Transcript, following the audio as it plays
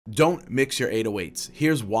Don't mix your 808s.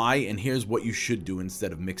 Here's why, and here's what you should do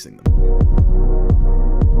instead of mixing them.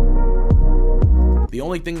 The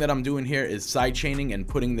only thing that I'm doing here is sidechaining and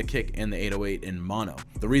putting the kick and the 808 in mono.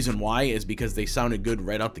 The reason why is because they sounded good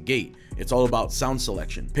right out the gate. It's all about sound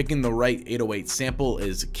selection. Picking the right 808 sample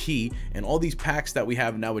is key, and all these packs that we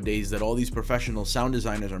have nowadays that all these professional sound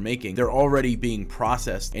designers are making, they're already being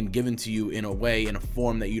processed and given to you in a way, in a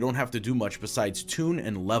form that you don't have to do much besides tune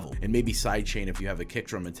and level, and maybe sidechain if you have a kick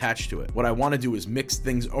drum attached to it. What I want to do is mix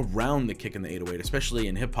things around the kick and the 808, especially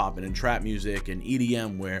in hip hop and in trap music and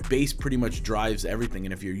EDM, where bass pretty much drives everything.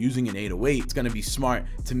 And if you're using an 808, it's going to be smart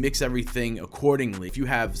to mix everything accordingly. If you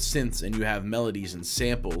have synths and you have melodies and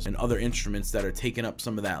samples and other instruments that are taking up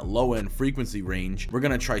some of that low end frequency range, we're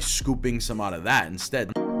going to try scooping some out of that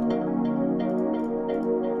instead.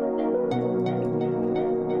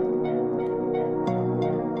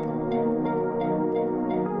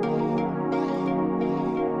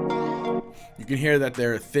 You can hear that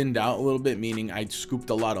they're thinned out a little bit, meaning I scooped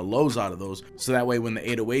a lot of lows out of those, so that way when the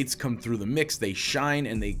 808s come through the mix, they shine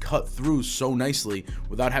and they cut through so nicely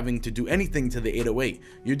without having to do anything to the 808.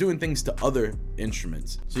 You're doing things to other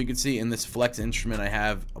instruments. So you can see in this flex instrument I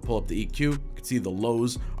have, I'll pull up the EQ, you can see the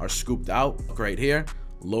lows are scooped out. Look right here,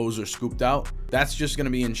 lows are scooped out. That's just going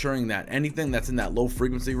to be ensuring that anything that's in that low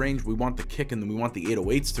frequency range, we want the kick and then we want the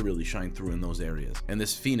 808s to really shine through in those areas. And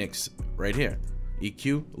this Phoenix right here,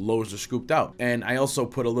 EQ, lows are scooped out. And I also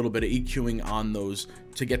put a little bit of EQing on those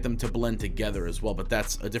to get them to blend together as well, but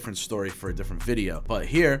that's a different story for a different video. But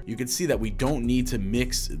here you can see that we don't need to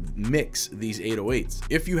mix these 808s.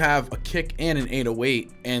 If you have a kick and an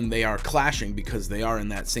 808 and they are clashing because they are in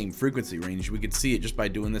that same frequency range, we could see it just by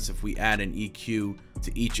doing this. If we add an EQ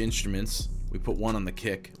to each instruments, we put one on the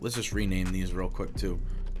kick. Let's just rename these real quick too.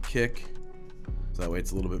 Kick, so that way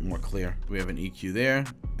it's a little bit more clear. We have an EQ there,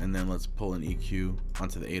 and then let's pull an EQ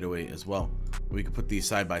onto the 808 as well. We can put these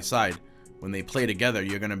side by side. When they play together,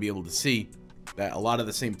 you're going to be able to see that a lot of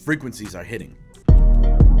the same frequencies are hitting.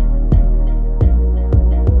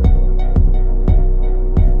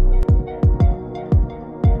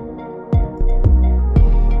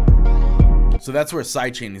 So that's where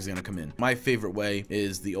sidechaining is going to come in. My favorite way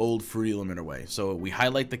is the old fruity limiter way. So we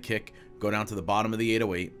highlight the kick, go down to the bottom of the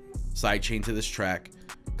 808, sidechain to this track,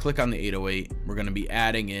 click on the 808. We're going to be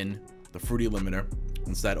adding in the fruity limiter.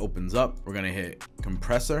 Once that opens up, we're going to hit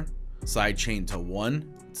compressor, sidechain to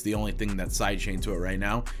 1. It's the only thing that's sidechained to it right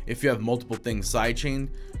now. If you have multiple things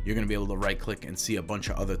sidechained, you're going to be able to right click and see a bunch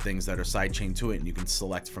of other things that are sidechained to it, and you can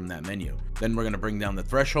select from that menu. Then we're going to bring down the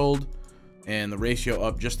threshold and the ratio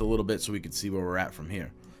up just a little bit so we can see where we're at from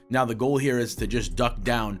here. Now the goal here is to just duck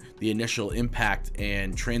down the initial impact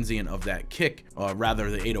and transient of that kick, rather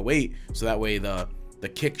the 808, so that way the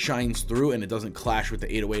kick shines through and it doesn't clash with the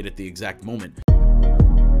 808 at the exact moment.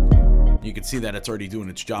 You can see that it's already doing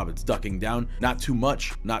its job. It's ducking down, not too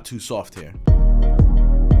much, not too soft here.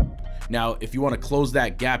 Now, if you want to close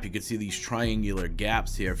that gap, you can see these triangular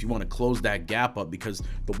gaps here. If you want to close that gap up, because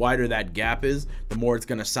the wider that gap is, the more it's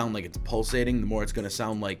going to sound like it's pulsating, the more it's going to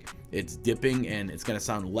sound like it's dipping, and it's going to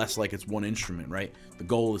sound less like it's one instrument, right? The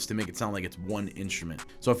goal is to make it sound like it's one instrument.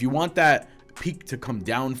 So if you want that peak to come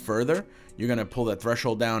down further, you're going to pull that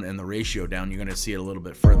threshold down and the ratio down. You're going to see it a little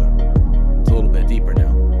bit further. It's a little bit deeper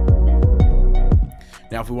now.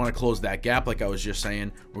 Now, if we want to close that gap, like I was just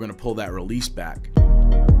saying, we're going to pull that release back.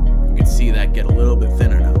 You can see that get a little bit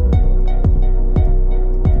thinner now.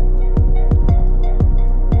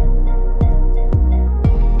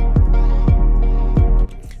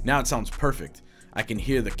 Now it sounds perfect. I can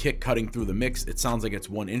hear the kick cutting through the mix. It sounds like it's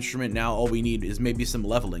one instrument. Now all we need is maybe some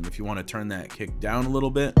leveling if you want to turn that kick down a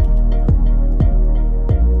little bit.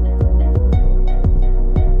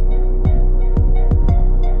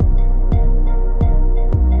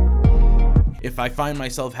 If I find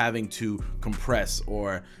myself having to compress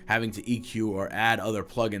or having to EQ or add other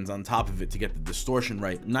plugins on top of it to get the distortion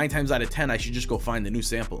right, 9 times out of 10, I should just go find the new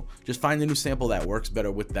sample. Just find the new sample that works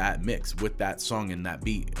better with that mix, with that song and that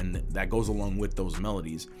beat, and that goes along with those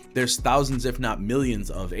melodies. There's thousands, if not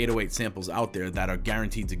millions, of 808 samples out there that are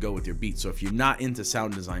guaranteed to go with your beat. So if you're not into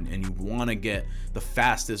sound design and you want to get the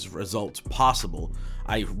fastest results possible,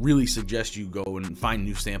 I really suggest you go and find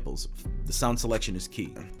new samples. The sound selection is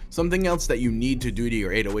key. Something else that you need to do to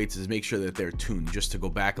your 808s is make sure that they're tuned, just to go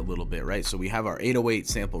back a little bit, right? So we have our 808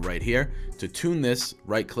 sample right here. To tune this,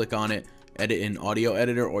 right click on it, edit in audio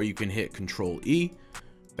editor, or you can hit Control E.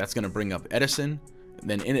 That's going to bring up Edison.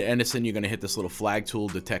 Then in Edison, you're going to hit this little flag tool,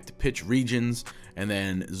 detect pitch regions, and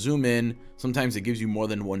then zoom in. Sometimes it gives you more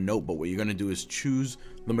than one note, but what you're going to do is choose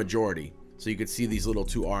the majority. So you could see these little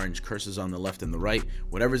two orange cursors on the left and the right.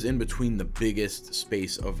 Whatever's in between the biggest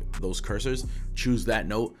space of those cursors, choose that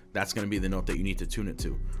note. That's going to be the note that you need to tune it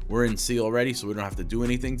to. We're in C already, so we don't have to do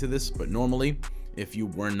anything to this, but normally if you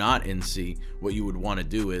were not in C, what you would want to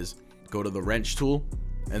do is go to the wrench tool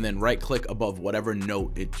and then right click above whatever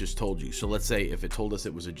note it just told you. So let's say if it told us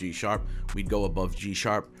it was a G sharp, we'd go above G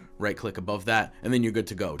sharp, right click above that, and then you're good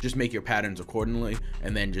to go. Just make your patterns accordingly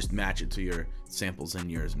and then just match it to your samples and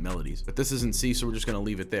your melodies. But this isn't C, so we're just going to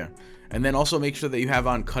leave it there. And then also make sure that you have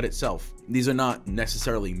on cut itself. These are not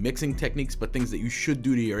necessarily mixing techniques, but things that you should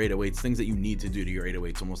do to your 808s, things that you need to do to your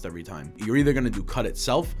 808s almost every time. You're either going to do cut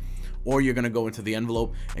itself, or you're going to go into the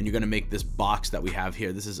envelope and you're going to make this box that we have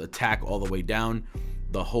here. This is attack all the way down,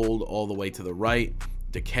 the hold all the way to the right,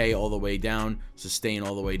 decay all the way down, sustain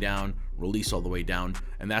all the way down, release all the way down.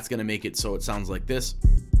 And that's going to make it so it sounds like this.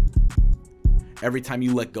 Every time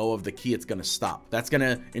you let go of the key, it's going to stop. That's going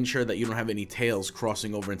to ensure that you don't have any tails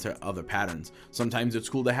crossing over into other patterns. Sometimes it's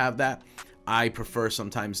cool to have that. I prefer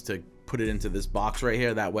sometimes to put it into this box right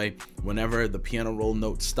here. That way, whenever the piano roll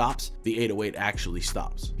note stops, the 808 actually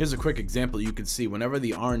stops. Here's a quick example. You can see whenever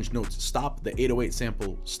the orange notes stop, the 808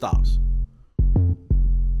 sample stops.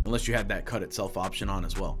 Unless you had that cut itself option on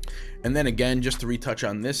as well. And then again, just to retouch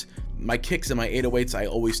on this, my kicks and my 808s, I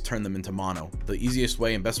always turn them into mono. The easiest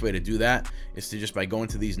way and best way to do that is to just by going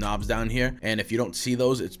to these knobs down here. And if you don't see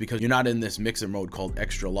those, it's because you're not in this mixer mode called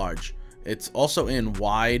extra large. It's also in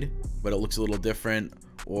wide, but it looks a little different,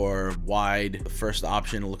 or wide, the first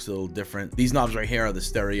option, looks a little different. These knobs right here are the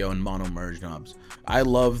stereo and mono merge knobs. I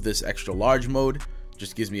love this extra large mode.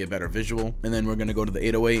 Just gives me a better visual. And then we're going to go to the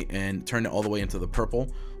 808 and turn it all the way into the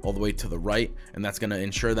purple, all the way to the right, and that's going to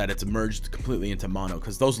ensure that it's merged completely into mono,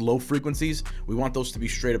 because those low frequencies, we want those to be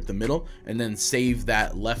straight up the middle, and then save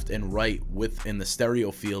that left and right within the stereo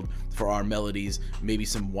field for our melodies, maybe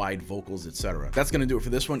some wide vocals, etc. That's going to do it for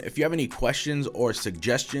this one. If you have any questions or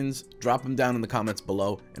suggestions, drop them down in the comments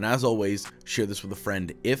below, and as always, share this with a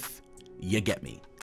friend if you get me.